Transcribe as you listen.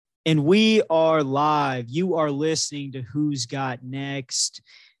And we are live. You are listening to Who's Got Next,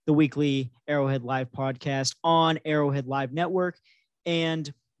 the weekly Arrowhead Live podcast on Arrowhead Live Network.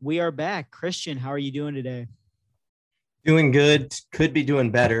 And we are back. Christian, how are you doing today? Doing good. Could be doing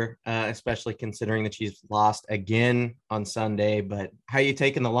better, especially considering the Chiefs lost again on Sunday. But how are you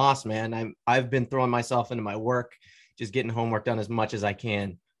taking the loss, man? I've been throwing myself into my work, just getting homework done as much as I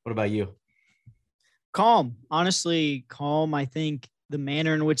can. What about you? Calm. Honestly, calm. I think the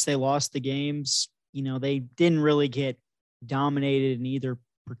manner in which they lost the games, they didn't really get dominated in either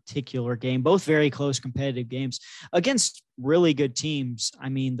particular game, both very close competitive games against really good teams. I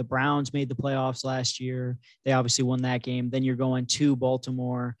mean, the Browns made the playoffs last year. They obviously won that game. Then you're going to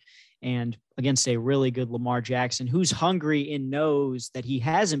Baltimore and against a really good Lamar Jackson, who's hungry and knows that he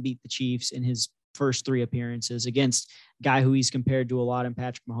hasn't beat the Chiefs in his first three appearances against a guy who he's compared to a lot in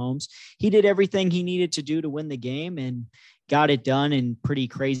Patrick Mahomes. He did everything he needed to do to win the game and got it done in pretty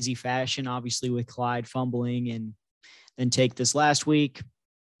crazy fashion, obviously with Clyde fumbling. And then take this last week.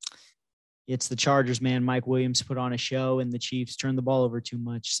 It's the Chargers, man. Mike Williams put on a show and the Chiefs turned the ball over too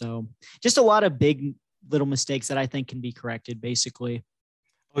much. So just a lot of big little mistakes that I think can be corrected, basically.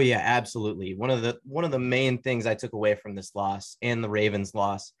 Oh yeah, absolutely. One of the main things I took away from this loss and the Ravens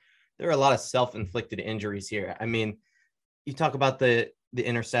loss, there are a lot of self-inflicted injuries here. I mean, you talk about the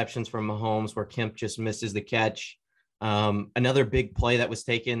interceptions from Mahomes where Kemp just misses the catch. Another big play that was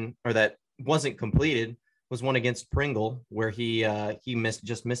taken or that wasn't completed was one against Pringle where he missed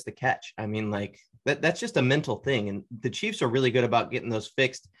the catch. I mean, like that's just a mental thing. And the Chiefs are really good about getting those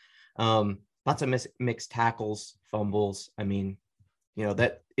fixed. Lots of mixed tackles, fumbles. I mean,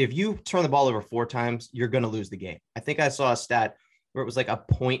 that if you turn the ball over 4 times, you're going to lose the game. I think I saw a stat where it was like a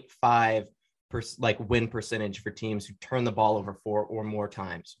 0.5 win percentage for teams who turn the ball over 4 or more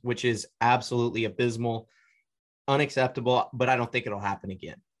times, which is absolutely abysmal, unacceptable, but I don't think it'll happen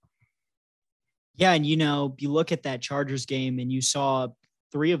again. Yeah, and you look at that Chargers game and you saw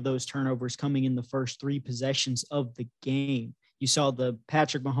 3 of those turnovers coming in the first 3 possessions of the game. You saw the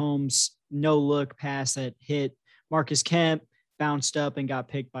Patrick Mahomes no-look pass that hit Marcus Kemp, bounced up and got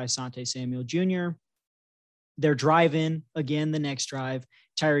picked by Asante Samuel Jr. They're driving again the next drive.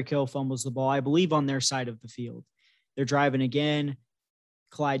 Tyreek Hill fumbles the ball, I believe, on their side of the field. They're driving again.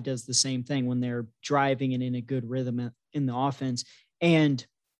 Clyde does the same thing when they're driving and in a good rhythm in the offense. And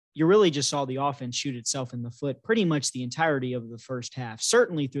you really just saw the offense shoot itself in the foot pretty much the entirety of the first half,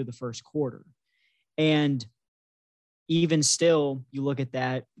 certainly through the first quarter. And even still, you look at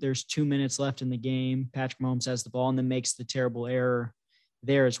that, there's 2 minutes left in the game. Patrick Mahomes has the ball and then makes the terrible error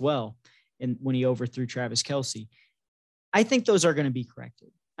there as well. And when he overthrew Travis Kelce, I think those are going to be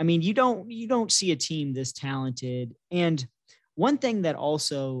corrected. I mean, you don't see a team this talented. And one thing that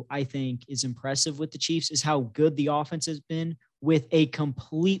also I think is impressive with the Chiefs is how good the offense has been with a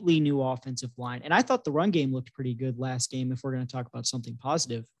completely new offensive line. And I thought the run game looked pretty good last game, if we're going to talk about something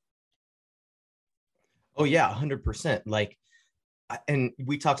positive. Oh yeah, 100%. And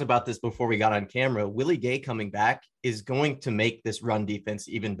we talked about this before we got on camera. Willie Gay coming back is going to make this run defense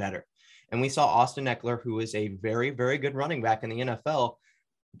even better. And we saw Austin Ekeler, who is a very, very good running back in the NFL,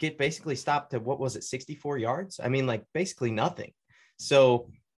 get basically stopped at, 64 yards? I mean, basically nothing. So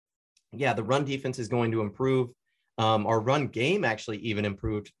yeah, the run defense is going to improve. Our run game actually even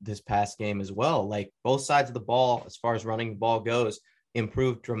improved this past game as well. Like both sides of the ball, as far as running the ball goes,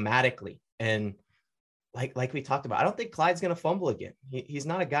 improved dramatically. And like we talked about, I don't think Clyde's going to fumble again. He's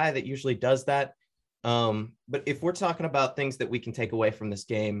not a guy that usually does that. But if we're talking about things that we can take away from this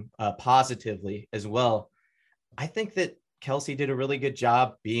game positively as well, I think that Kelce did a really good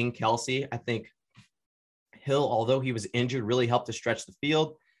job being Kelce. I think Hill, although he was injured, really helped to stretch the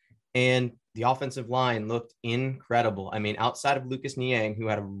field. And the offensive line looked incredible. I mean, outside of Lucas Niang, who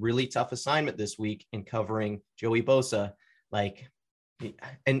had a really tough assignment this week in covering Joey Bosa,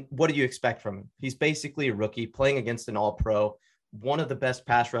 and what do you expect from him? He's basically a rookie playing against an all-pro, one of the best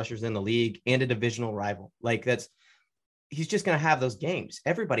pass rushers in the league and a divisional rival. He's just going to have those games.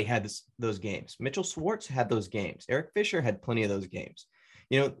 Everybody had those games. Mitchell Schwartz had those games. Eric Fisher had plenty of those games.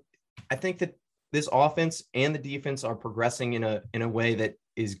 I think that this offense and the defense are progressing in a way that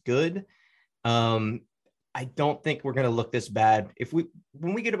is good. I don't think we're going to look this bad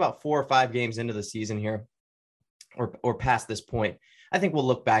when we get about 4 or 5 games into the season here or past this point. I think we'll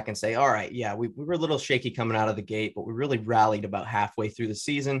look back and say, all right, yeah, we were a little shaky coming out of the gate, but we really rallied about halfway through the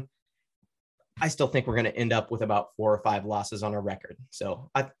season. I still think we're going to end up with about 4 or 5 losses on our record.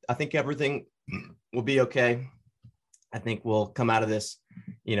 So I think everything will be okay. I think we'll come out of this,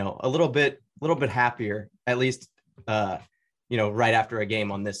 a little bit happier, at least, right after a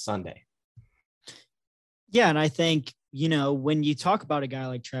game on this Sunday. Yeah. And I think when you talk about a guy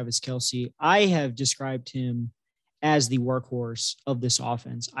like Travis Kelce, I have described him as the workhorse of this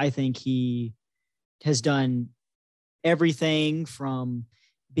offense. I think he has done everything from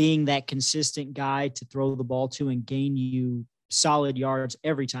being that consistent guy to throw the ball to and gain you solid yards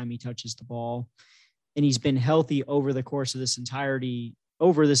every time he touches the ball. And he's been healthy over the course of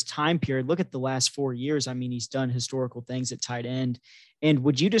over this time period. Look at the last 4 years. I mean, he's done historical things at tight end. And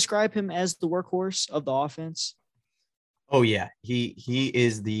would you describe him as the workhorse of the offense? Oh yeah, he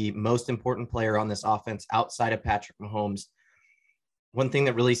is the most important player on this offense outside of Patrick Mahomes. One thing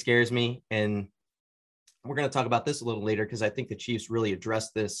that really scares me, and we're going to talk about this a little later because I think the Chiefs really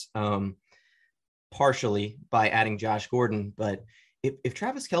addressed this partially by adding Josh Gordon. But if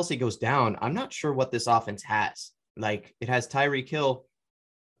Travis Kelce goes down, I'm not sure what this offense has. Like, it has Tyreek Hill.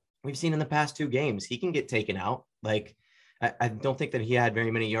 We've seen in the past 2 games, he can get taken out. Like, I don't think that he had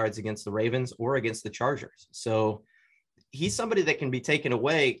very many yards against the Ravens or against the Chargers. So he's somebody that can be taken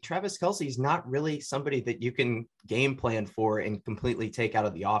away. Travis Kelce is not really somebody that you can game plan for and completely take out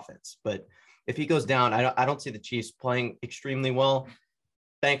of the offense. But if he goes down, I don't see the Chiefs playing extremely well.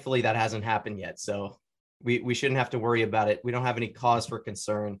 Thankfully, that hasn't happened yet. So we shouldn't have to worry about it. We don't have any cause for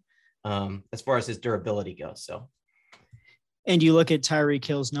concern as far as his durability goes. So. And you look at Tyreek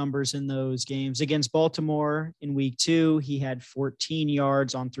Hill's numbers in those games against Baltimore in week 2, he had 14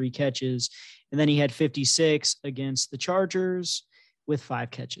 yards on 3 catches, and then he had 56 against the Chargers with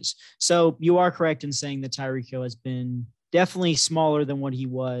 5 catches. So you are correct in saying that Tyreek Hill has been definitely smaller than what he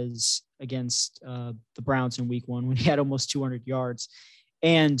was against the Browns in week 1 when he had almost 200 yards.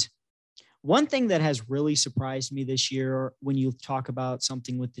 And one thing that has really surprised me this year when you talk about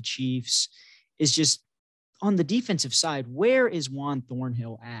something with the Chiefs is just on the defensive side, where is Juan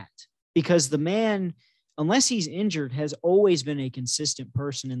Thornhill at? Because the man, unless he's injured, has always been a consistent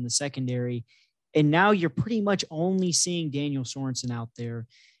person in the secondary. And now you're pretty much only seeing Daniel Sorensen out there.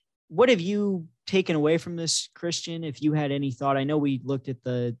 What have you taken away from this, Christian, if you had any thought? I know we looked at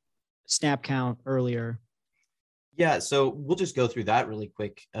the snap count earlier. Yeah, so we'll just go through that really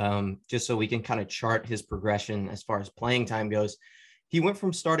quick, just so we can kind of chart his progression as far as playing time goes. He went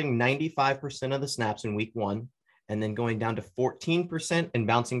from starting 95% of the snaps in week 1 and then going down to 14% and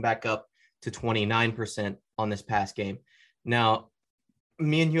bouncing back up to 29% on this past game. Now,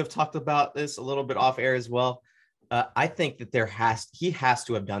 me and you have talked about this a little bit off air as well. I think that he has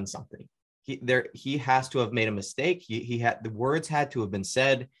to have done something. He has to have made a mistake. The words had to have been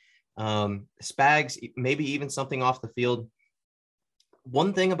said. Spags, maybe even something off the field.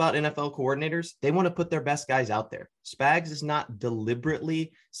 One thing about NFL coordinators, they want to put their best guys out there. Spags is not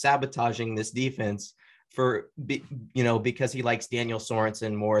deliberately sabotaging this defense because he likes Daniel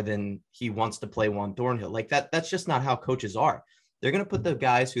Sorensen more than he wants to play Juan Thornhill. Like that's just not how coaches are. They're going to put the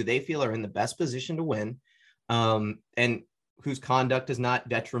guys who they feel are in the best position to win, and whose conduct is not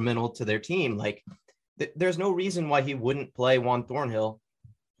detrimental to their team. Like there's no reason why he wouldn't play Juan Thornhill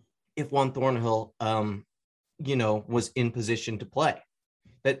if Juan Thornhill, was in position to play.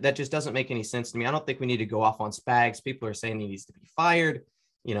 That just doesn't make any sense to me. I don't think we need to go off on Spags. People are saying he needs to be fired.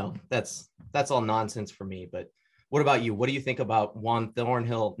 That's all nonsense for me. But what about you? What do you think about Juan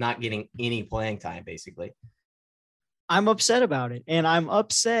Thornhill not getting any playing time, basically? I'm upset about it. And I'm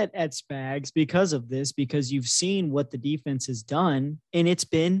upset at Spags because of this, because you've seen what the defense has done, and it's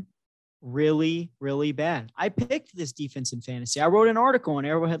been really, really bad. I picked this defense in fantasy. I wrote an article on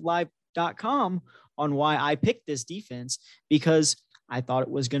arrowheadlive.com on why I picked this defense, because I thought it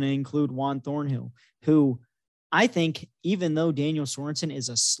was going to include Juan Thornhill, who I think, even though Daniel Sorensen is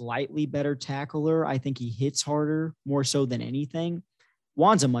a slightly better tackler, I think he hits harder more so than anything.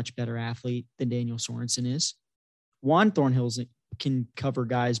 Juan's a much better athlete than Daniel Sorensen is. Juan Thornhill can cover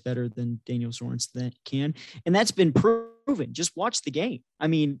guys better than Daniel Sorensen can. And that's been proven. Just watch the game. I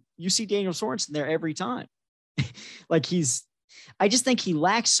mean, you see Daniel Sorensen there every time. I just think he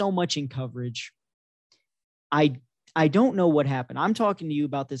lacks so much in coverage. I don't know what happened. I'm talking to you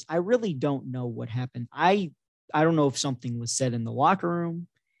about this. I really don't know what happened. I don't know if something was said in the locker room,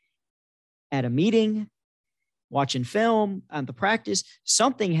 at a meeting, watching film, at the practice.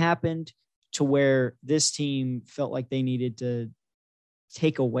 Something happened to where this team felt like they needed to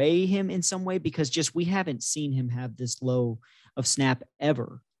take away him in some way, because we haven't seen him have this low of snap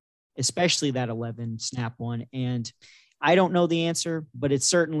ever, especially that 11 snap one. And I don't know the answer, but it's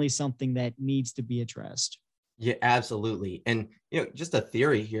certainly something that needs to be addressed. Yeah, absolutely. And, just a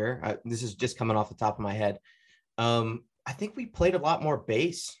theory here. This is just coming off the top of my head. I think we played a lot more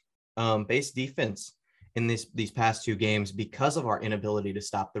base defense in these past 2 games because of our inability to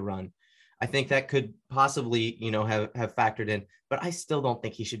stop the run. I think that could possibly, have factored in, but I still don't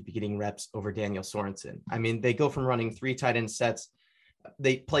think he should be getting reps over Daniel Sorensen. I mean, they go from running 3 tight end sets.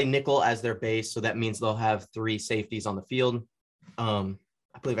 They play nickel as their base. So that means they'll have 3 safeties on the field.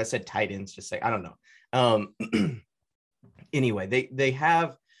 I believe I said tight ends, just say, I don't know. Anyway, they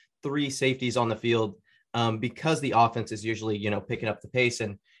have 3 safeties on the field because the offense is usually, picking up the pace,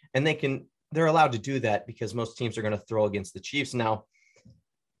 and they're allowed to do that because most teams are going to throw against the Chiefs. Now,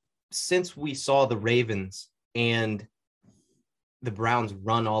 since we saw the Ravens and the Browns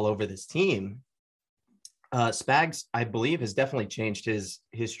run all over this team, Spags, I believe, has definitely changed his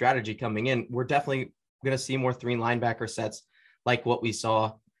strategy coming in. We're definitely going to see more 3 linebacker sets like what we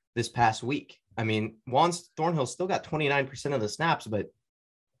saw this past week. I mean, Juan Thornhill still got 29% of the snaps, but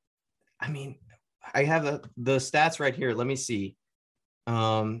I mean, I have the stats right here. Let me see.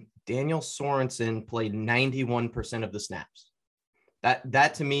 Daniel Sorensen played 91% of the snaps.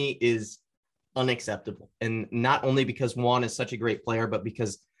 That to me is unacceptable. And not only because Juan is such a great player, but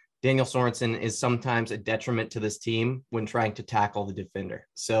because Daniel Sorensen is sometimes a detriment to this team when trying to tackle the defender.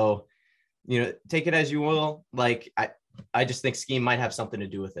 So, take it as you will. Like, I just think scheme might have something to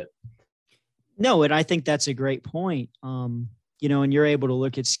do with it. No, and I think that's a great point. And you're able to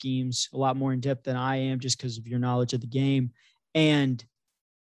look at schemes a lot more in depth than I am just because of your knowledge of the game. And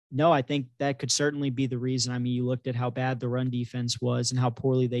no, I think that could certainly be the reason. I mean, you looked at how bad the run defense was and how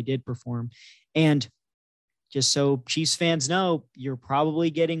poorly they did perform. And just so Chiefs fans know, you're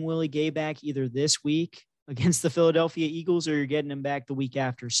probably getting Willie Gay back either this week against the Philadelphia Eagles or you're getting him back the week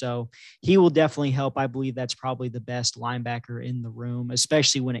after. So he will definitely help. I believe that's probably the best linebacker in the room,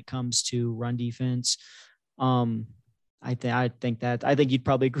 especially when it comes to run defense. I think you'd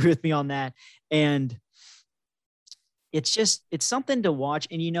probably agree with me on that. And it's something to watch.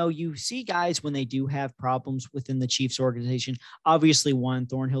 And, you see guys when they do have problems within the Chiefs organization. Obviously, Juan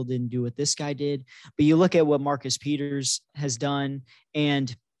Thornhill didn't do what this guy did, but you look at what Marcus Peters has done,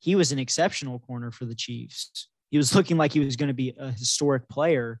 and he was an exceptional corner for the Chiefs. He was looking like he was going to be a historic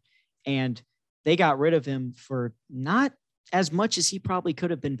player, and they got rid of him for not as much as he probably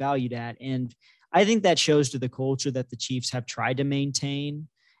could have been valued at. And I think that shows to the culture that the Chiefs have tried to maintain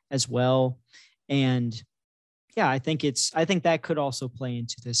as well. And yeah, I think that could also play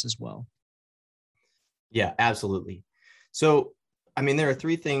into this as well. Yeah, absolutely. So, I mean, there are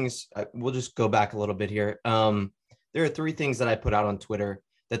 3 things. We'll just go back a little bit here. There are 3 things that I put out on Twitter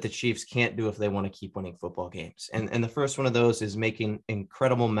that the Chiefs can't do if they want to keep winning football games. And the first one of those is making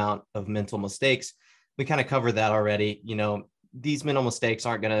incredible amount of mental mistakes. We kind of covered that already. These mental mistakes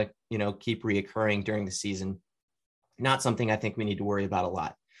aren't going to, keep reoccurring during the season. Not something I think we need to worry about a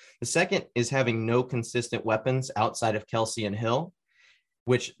lot. The second is having no consistent weapons outside of Kelce and Hill,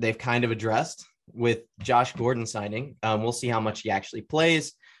 which they've kind of addressed with Josh Gordon signing. We'll see how much he actually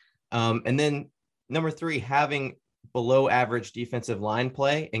plays. And then number 3, having below average defensive line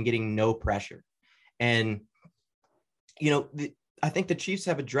play and getting no pressure. And, I think the Chiefs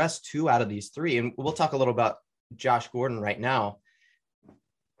have addressed 2 out of these 3, and we'll talk a little about Josh Gordon right now.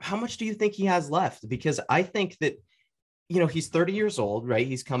 How much do you think he has left? Because I think that, he's 30 years old, right?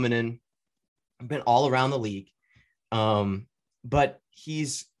 He's coming in, been all around the league. But he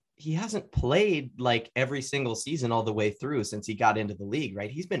hasn't played like every single season all the way through since he got into the league,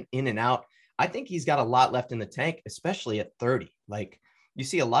 right? He's been in and out. I think he's got a lot left in the tank, especially at 30. Like, you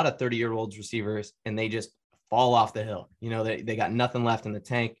see a lot of 30-year-olds receivers and they just fall off the hill. They got nothing left in the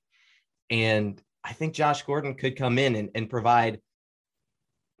tank. And I think Josh Gordon could come in and provide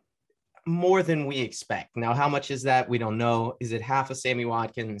more than we expect. Now, how much is that? We don't know. Is it half of Sammy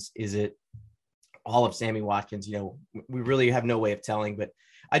Watkins? Is it all of Sammy Watkins? We really have no way of telling, but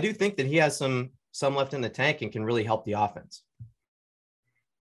I do think that he has some left in the tank and can really help the offense.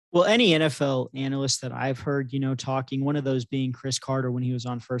 Well, any NFL analyst that I've heard, talking, one of those being Chris Carter when he was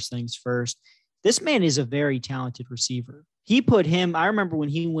on First Things First, this man is a very talented receiver. I remember when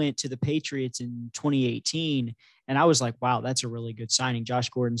he went to the Patriots in 2018, and I was like, wow, that's a really good signing. Josh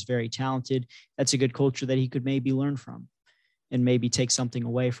Gordon's very talented. That's a good culture that he could maybe learn from and maybe take something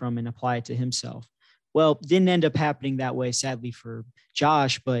away from and apply it to himself. Well, didn't end up happening that way, sadly, for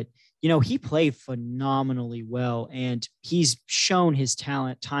Josh, but he played phenomenally well, and he's shown his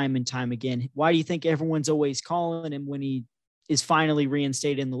talent time and time again. Why do you think everyone's always calling him when he is finally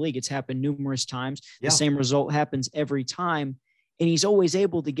reinstated in the league? It's happened numerous times. Yeah. The same result happens every time, and he's always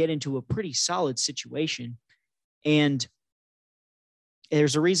able to get into a pretty solid situation. And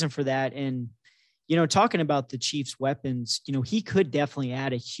there's a reason for that. And, talking about the Chiefs' weapons, he could definitely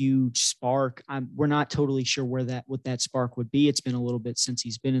add a huge spark. We're not totally sure what that spark would be. It's been a little bit since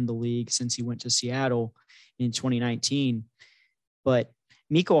he's been in the league, since he went to Seattle in 2019. But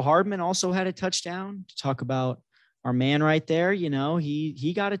Mecole Hardman also had a touchdown. To talk about our man right there,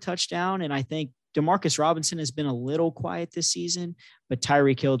 he got a touchdown. And I think Demarcus Robinson has been a little quiet this season, but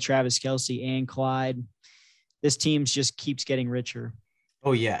Tyreek Hill, Travis Kelce, and Clyde, this team just keeps getting richer.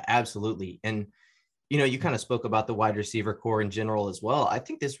 Oh, yeah, absolutely. And, you kind of spoke about the wide receiver core in general as well. I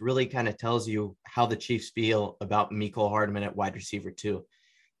think this really kind of tells you how the Chiefs feel about Mecole Hardman at wide receiver too.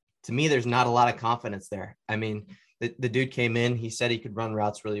 To me, there's not a lot of confidence there. I mean, the dude came in, he said he could run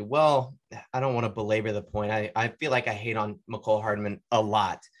routes really well. I don't want to belabor the point. I feel like I hate on Mecole Hardman a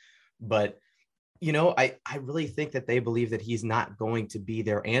lot, but I really think that they believe that he's not going to be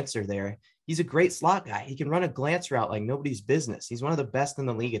their answer there. He's a great slot guy. He can run a glance route like nobody's business. He's one of the best in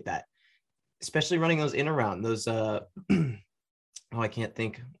the league at that, especially running those in around those. I can't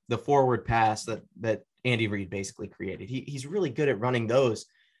think, the forward pass that Andy Reid basically created. He's really good at running those.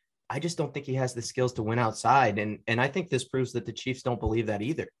 I just don't think he has the skills to win outside. And I think this proves that the Chiefs don't believe that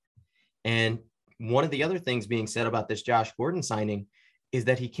either. And one of the other things being said about this Josh Gordon signing is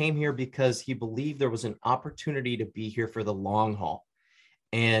that he came here because he believed there was an opportunity to be here for the long haul.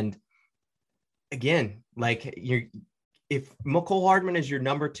 And again, like if Mecole Hardman is your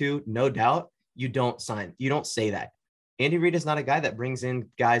number 2, no doubt, you don't say that. Andy Reid is not a guy that brings in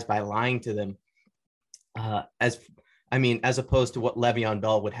guys by lying to them, as opposed to what Le'Veon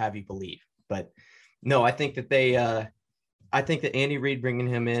Bell would have you believe. But no, I think that Andy Reid bringing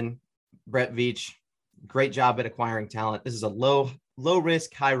him in, Brett Veach, great job at acquiring talent. This is a low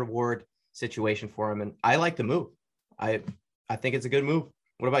risk, high reward situation for him. And I like the move. I think it's a good move.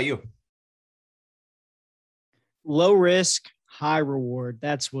 What about you? Low risk, high reward.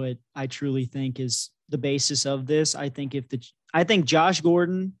 That's what I truly think is the basis of this. I think Josh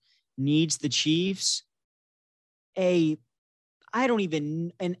Gordon needs the Chiefs an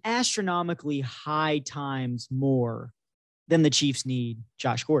astronomically high times more than the Chiefs need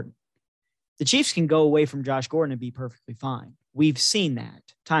Josh Gordon. The Chiefs can go away from Josh Gordon and be perfectly fine. We've seen that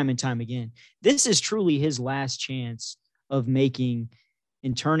time and time again. This is truly his last chance of making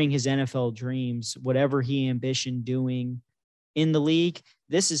and turning his NFL dreams, whatever he ambitioned doing in the league.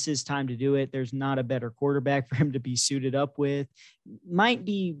 This is his time to do it. There's not a better quarterback for him to be suited up with. Might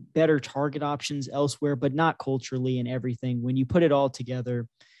be better target options elsewhere, but not culturally and everything. When you put it all together,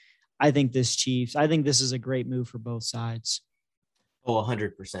 I think this is a great move for both sides. Oh,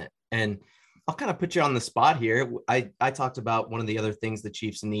 100%. And I'll kind of put you on the spot here. I talked about one of the other things the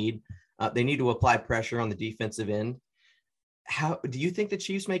Chiefs need. They need to apply pressure on the defensive end. How do you think the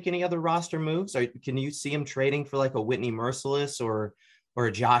Chiefs make any other roster moves? Or can you see them trading for like a Whitney Mercilus or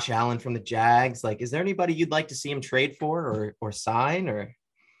a Josh Allen from the Jags? Like, is there anybody you'd like to see him trade for or sign? Or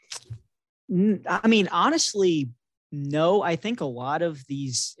I mean, honestly, no. I think a lot of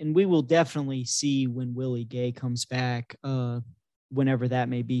these, and we will definitely see when Willie Gay comes back, whenever that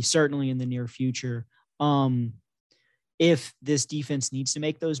may be, certainly in the near future. If this defense needs to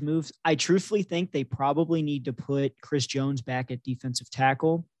make those moves, I truthfully think they probably need to put Chris Jones back at defensive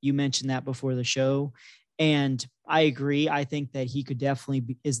tackle. You mentioned that before the show, and I agree. I think that he could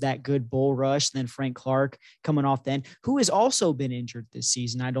definitely is that good bull rush. Then Frank Clark coming off then, who has also been injured this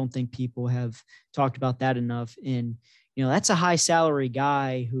season. I don't think people have talked about that enough. And, that's a high salary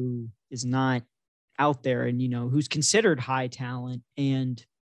guy who is not out there and, who's considered high talent. And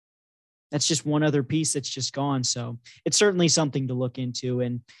that's just one other piece that's just gone. So it's certainly something to look into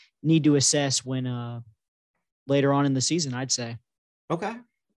and need to assess when later on in the season, I'd say. Okay.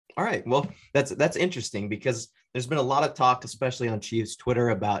 All right. Well, that's interesting because there's been a lot of talk, especially on Chiefs Twitter,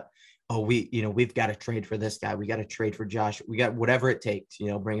 about, we've got to trade for this guy. We got to trade for Josh. We got whatever it takes,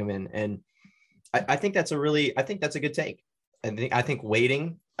 bring him in. And I think that's a good take. I think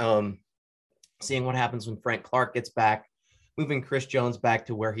waiting, seeing what happens when Frank Clark gets back, moving Chris Jones back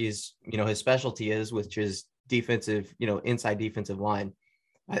to where he's, his specialty is, which is defensive, inside defensive line.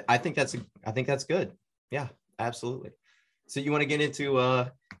 I think that's good. Yeah, absolutely. So you want to get into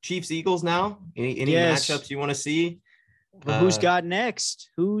Chiefs Eagles now? Any yes. matchups you want to see? Well, who's got next?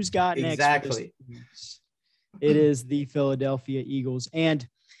 Exactly. It is the Philadelphia Eagles. And,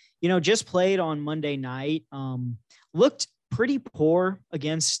 just played on Monday night. Looked pretty poor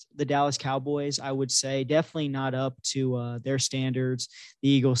against the Dallas Cowboys, I would say. Definitely not up to their standards. The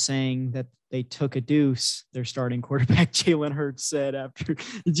Eagles saying that they took a deuce, their starting quarterback Jalen Hurts said after.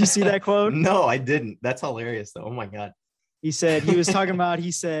 Did you see that quote? No, I didn't. That's hilarious, though. Oh, my God. He said, let me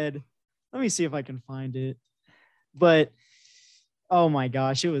see if I can find it. But, oh, my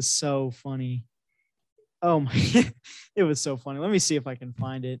gosh, it was so funny. It was so funny. Let me see if I can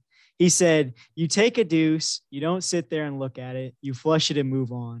find it. He said, you take a deuce, you don't sit there and look at it. You flush it and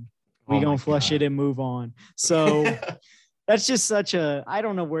move on. We gonna flush it and move on. So That's just such a, I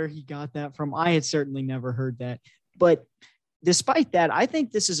don't know where he got that from. I had certainly never heard that. But despite that, I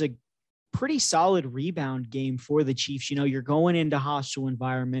think this is a pretty solid rebound game for the Chiefs. You know, you're going into hostile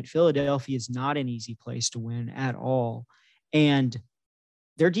environment. Philadelphia is not an easy place to win at all. And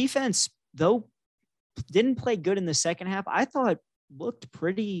their defense, though, didn't play good in the second half. I thought looked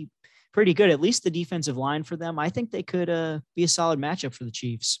pretty good. At least the defensive line for them. I think they could be a solid matchup for the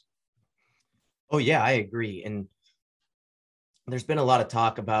Chiefs. Oh yeah, I agree. And there's been a lot of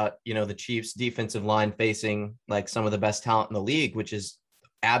talk about, you know, the Chiefs defensive line facing like some of the best talent in the league, which is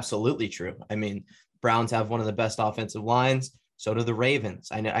absolutely true. I mean, Browns have one of the best offensive lines. So do the Ravens.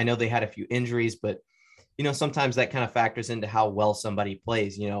 I know they had a few injuries, but you know, sometimes that kind of factors into how well somebody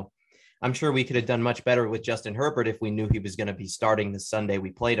plays. You know, I'm sure we could have done much better with Justin Herbert if we knew he was going to be starting this Sunday. We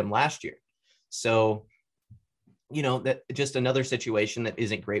played him last year. So, you know, that just another situation that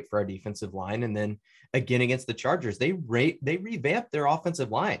isn't great for our defensive line. And then again, against the Chargers, they revamped their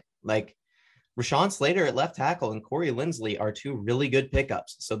offensive line. Like Rashawn Slater at left tackle and Corey Linsley are two really good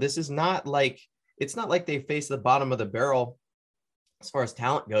pickups. So this is not like, it's not like they face the bottom of the barrel as far as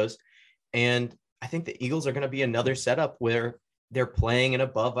talent goes. And I think the Eagles are going to be another setup where they're playing an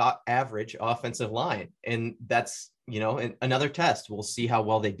above average offensive line. And that's, you know, another test. We'll see how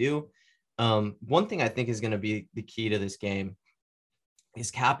well they do. One thing I think is going to be the key to this game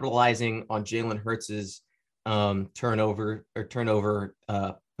is capitalizing on Jalen Hurts's turnover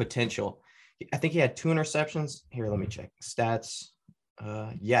potential. I think he had 2 interceptions. Here, let me check stats.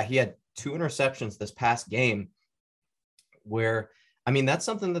 Yeah, he had 2 interceptions this past game where, I mean, that's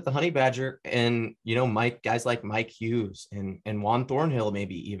something that the Honey Badger and, you know, guys like Mike Hughes and Juan Thornhill,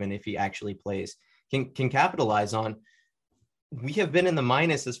 maybe even if he actually plays, can capitalize on. We have been in the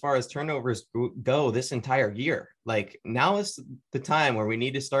minus as far as turnovers go this entire year. Like now is the time where we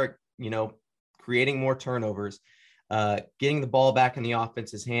need to start, you know, creating more turnovers, getting the ball back in the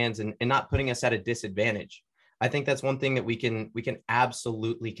offense's hands and not putting us at a disadvantage. I think that's one thing that we can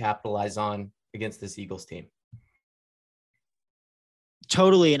absolutely capitalize on against this Eagles team.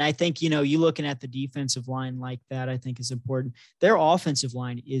 Totally. And I think, you know, you looking at the defensive line like that, I think is important. Their offensive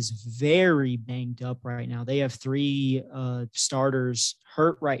line is very banged up right now. They have 3 starters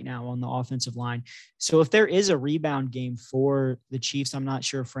hurt right now on the offensive line. So if there is a rebound game for the Chiefs, I'm not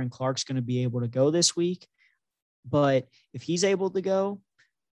sure if Frank Clark's going to be able to go this week, but if he's able to go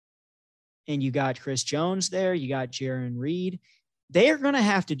and you got Chris Jones there, you got Jaron Reed, they are going to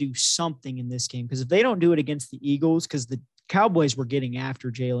have to do something in this game, because if they don't do it against the Eagles, because the Cowboys were getting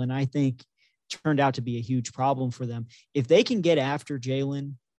after Jalen, I think turned out to be a huge problem for them. If they can get after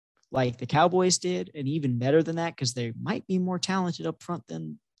Jalen like the Cowboys did, and even better than that, because they might be more talented up front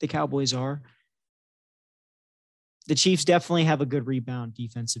than the Cowboys are, the Chiefs definitely have a good rebound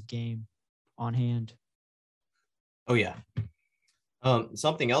defensive game on hand. Oh, yeah.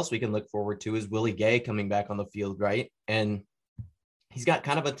 Something else we can look forward to is Willie Gay coming back on the field, right? And he's got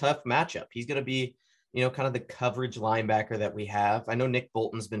kind of a tough matchup. He's going to be, you know, kind of the coverage linebacker that we have. I know Nick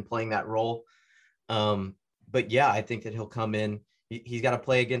Bolton's been playing that role. But yeah, I think that he'll come in. He's got to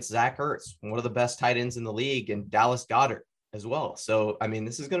play against Zach Ertz, one of the best tight ends in the league, and Dallas Goedert as well. So, I mean,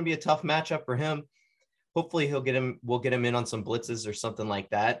 this is going to be a tough matchup for him. Hopefully we'll get him in on some blitzes or something like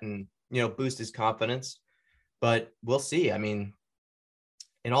that and, you know, boost his confidence. But we'll see. I mean,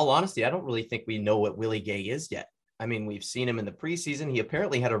 in all honesty, I don't really think we know what Willie Gay is yet. I mean, we've seen him in the preseason. He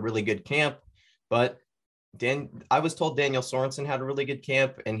apparently had a really good camp, but I was told Daniel Sorensen had a really good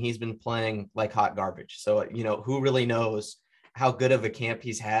camp, and he's been playing like hot garbage. So, you know, who really knows how good of a camp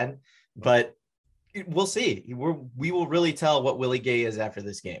he's had, but we'll see. We will really tell what Willie Gay is after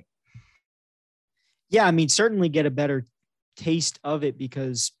this game. Yeah, I mean, certainly get a better taste of it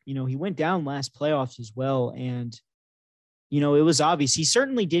because, you know, he went down last playoffs as well. And, you know, it was obvious. He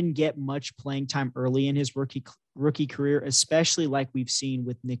certainly didn't get much playing time early in his rookie career, especially like we've seen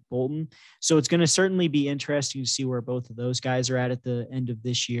with Nick Bolton. So it's going to certainly be interesting to see where both of those guys are at the end of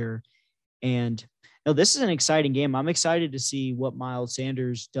this year. And no, this is an exciting game. I'm excited to see what Miles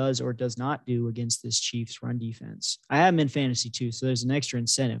Sanders does or does not do against this Chiefs run defense. I have him in fantasy too, so there's an extra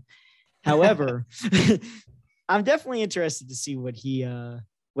incentive. However, I'm definitely interested to see what he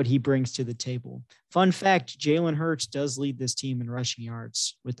brings to the table. Fun fact, Jalen Hurts does lead this team in rushing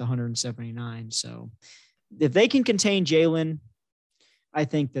yards with 179. So if they can contain Jalen, I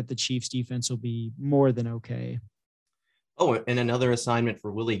think that the Chiefs defense will be more than okay. Oh, and another assignment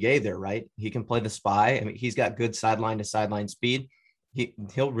for Willie Gay there, right? He can play the spy. I mean, he's got good sideline to sideline speed.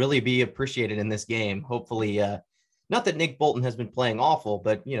 He'll really be appreciated in this game. Hopefully, not that Nick Bolton has been playing awful,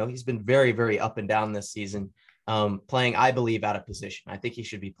 but, you know, he's been very, very up and down this season, playing, I believe, out of position. I think he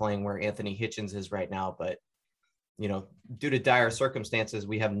should be playing where Anthony Hitchens is right now, but due to dire circumstances,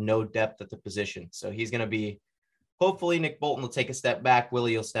 we have no depth at the position. So he's going to be, hopefully Nick Bolton will take a step back.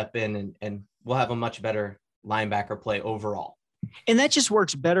 Willie will step in and we'll have a much better linebacker play overall. And that just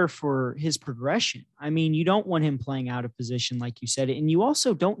works better for his progression. I mean, you don't want him playing out of position, like you said, and you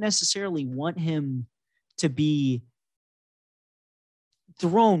also don't necessarily want him to be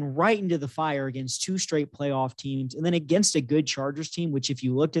thrown right into the fire against 2 straight playoff teams and then against a good Chargers team, which if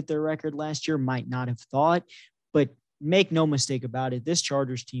you looked at their record last year, might not have thought, but make no mistake about it. This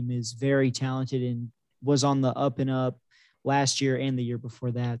Chargers team is very talented and was on the up and up last year and the year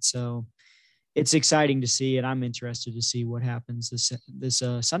before that. So it's exciting to see, and I'm interested to see what happens this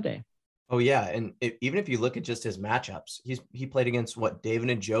Sunday. Oh yeah, and even if you look at just his matchups, he played against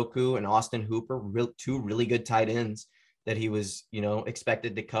David Njoku and Austin Hooper, two really good tight ends that he was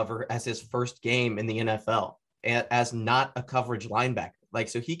expected to cover as his first game in the NFL as not a coverage linebacker. Like,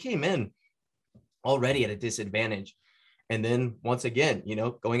 so he came in already at a disadvantage, and then once again,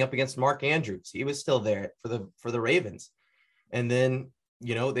 going up against Mark Andrews, he was still there for the Ravens, and then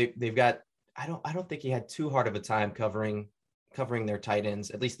they've got. I don't think he had too hard of a time covering their tight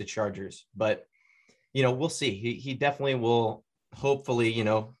ends, at least the Chargers. But, we'll see. He definitely will, hopefully,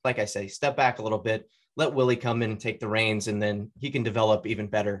 like I say, step back a little bit, let Willie come in and take the reins, and then he can develop even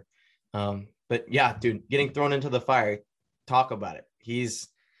better. But yeah, dude, getting thrown into the fire, talk about it.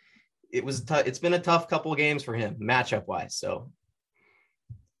 It's been a tough couple of games for him matchup wise. So.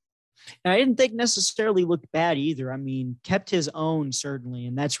 And I didn't think necessarily looked bad either. I mean, kept his own certainly.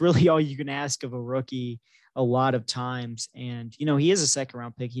 And that's really all you can ask of a rookie a lot of times. And, he is a 2nd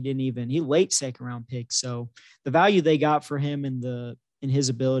round pick. He late 2nd round pick. So the value they got for him in his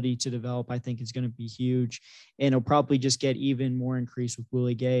ability to develop, I think is going to be huge. And it'll probably just get even more increased with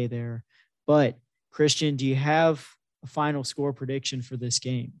Willie Gay there. But Christian, do you have a final score prediction for this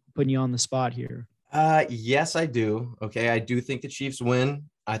game? Putting you on the spot here. Yes, I do. Okay. I do think the Chiefs win.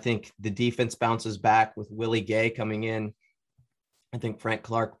 I think the defense bounces back with Willie Gay coming in. I think Frank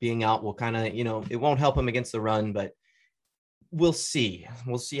Clark being out will kind of, it won't help him against the run, but we'll see.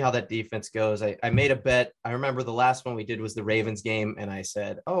 We'll see how that defense goes. I made a bet. I remember the last one we did was the Ravens game, and I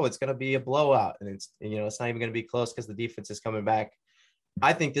said, oh, it's going to be a blowout. And it's not even going to be close because the defense is coming back.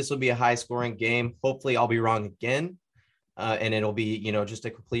 I think this will be a high-scoring game. Hopefully I'll be wrong again, and it'll be, just a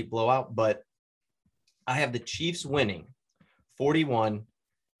complete blowout. But I have the Chiefs winning 41-23.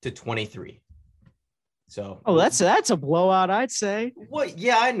 So that's a blowout, I'd say. Well,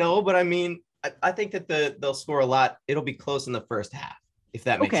 yeah, I know, but I mean, I think that they'll score a lot. It'll be close in the first half, if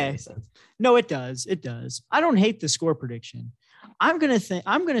that makes any sense. No, it does. It does. I don't hate the score prediction. I'm gonna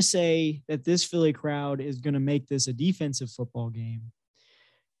say that this Philly crowd is gonna make this a defensive football game.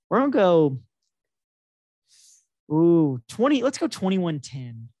 We're gonna go 20. Let's go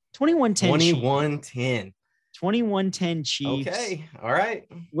 21-10. 21-10. 21-10 Chiefs. Okay. All right.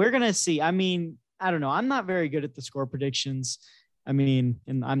 We're going to see. I mean, I don't know. I'm not very good at the score predictions. I mean,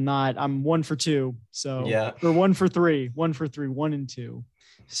 and I'm 1 for 2. So yeah, or 1 for 3, 1 for 3, 1 and 2.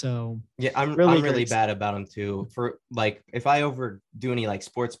 So yeah, I'm really bad about them too. For like, if I overdo any like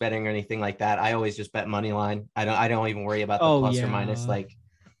sports betting or anything like that, I always just bet money line. I don't even worry about the plus or minus. Like,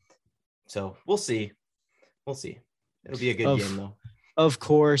 so we'll see. It'll be a good game though. Of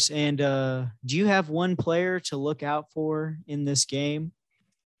course. And do you have one player to look out for in this game?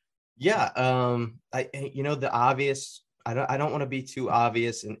 Yeah. The obvious, I don't want to be too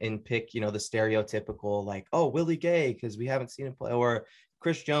obvious and pick, the stereotypical, like, oh, Willie Gay, because we haven't seen him play, or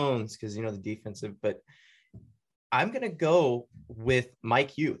Chris Jones, because, the defensive, but I'm going to go with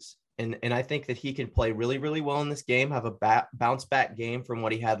Mike Hughes. And I think that he can play really, really well in this game, have a bounce back game from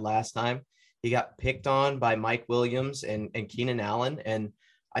what he had last time. He got picked on by Mike Williams and Keenan Allen. And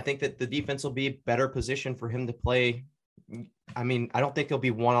I think that the defense will be a better position for him to play. I mean, I don't think he'll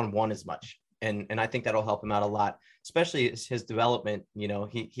be one-on-one as much. And I think that'll help him out a lot, especially his development.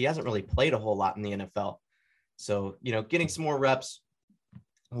 He hasn't really played a whole lot in the NFL. So, getting some more reps,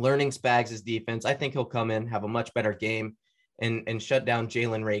 learning Spags' defense, I think he'll come in, have a much better game and shut down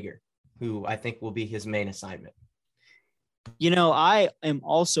Jalen Reagor, who I think will be his main assignment. I am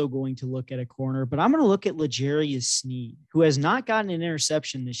also going to look at a corner, but I'm going to look at L'Jarius Sneed, who has not gotten an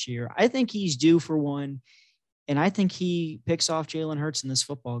interception this year. I think he's due for one, and I think he picks off Jalen Hurts in this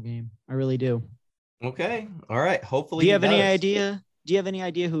football game. I really do. Okay. All right. Hopefully. Do you have any idea? Do you have any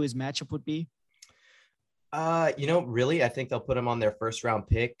idea who his matchup would be? Really, I think they'll put him on their first round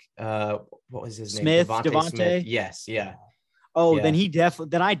pick. What was his name? Devontae Smith. Yes. Yeah. Oh, yeah.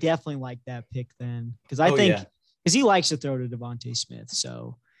 Then I definitely like that pick then. Because he likes to throw to Devontae Smith.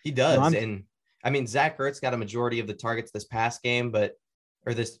 So he does. And I mean, Zach Ertz got a majority of the targets this past game,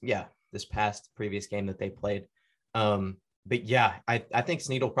 previous game that they played. But yeah, I think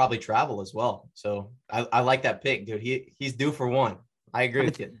Snead will probably travel as well. So I like that pick, dude. He's due for one. I agree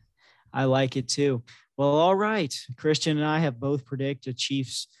with you. I like it too. Well, all right. Christian and I have both predicted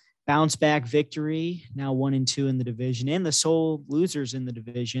Chiefs bounce back victory, now 1-2 in the division, and the sole losers in the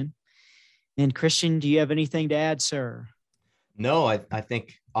division. And Christian, do you have anything to add, sir? No, I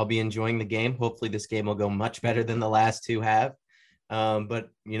think I'll be enjoying the game. Hopefully this game will go much better than the last two have. But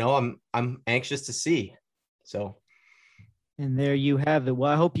I'm anxious to see. So and there you have it.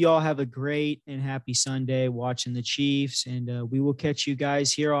 Well, I hope you all have a great and happy Sunday watching the Chiefs, and we will catch you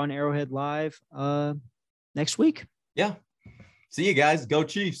guys here on Arrowhead Live next week. Yeah. See you guys. Go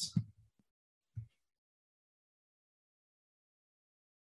Chiefs.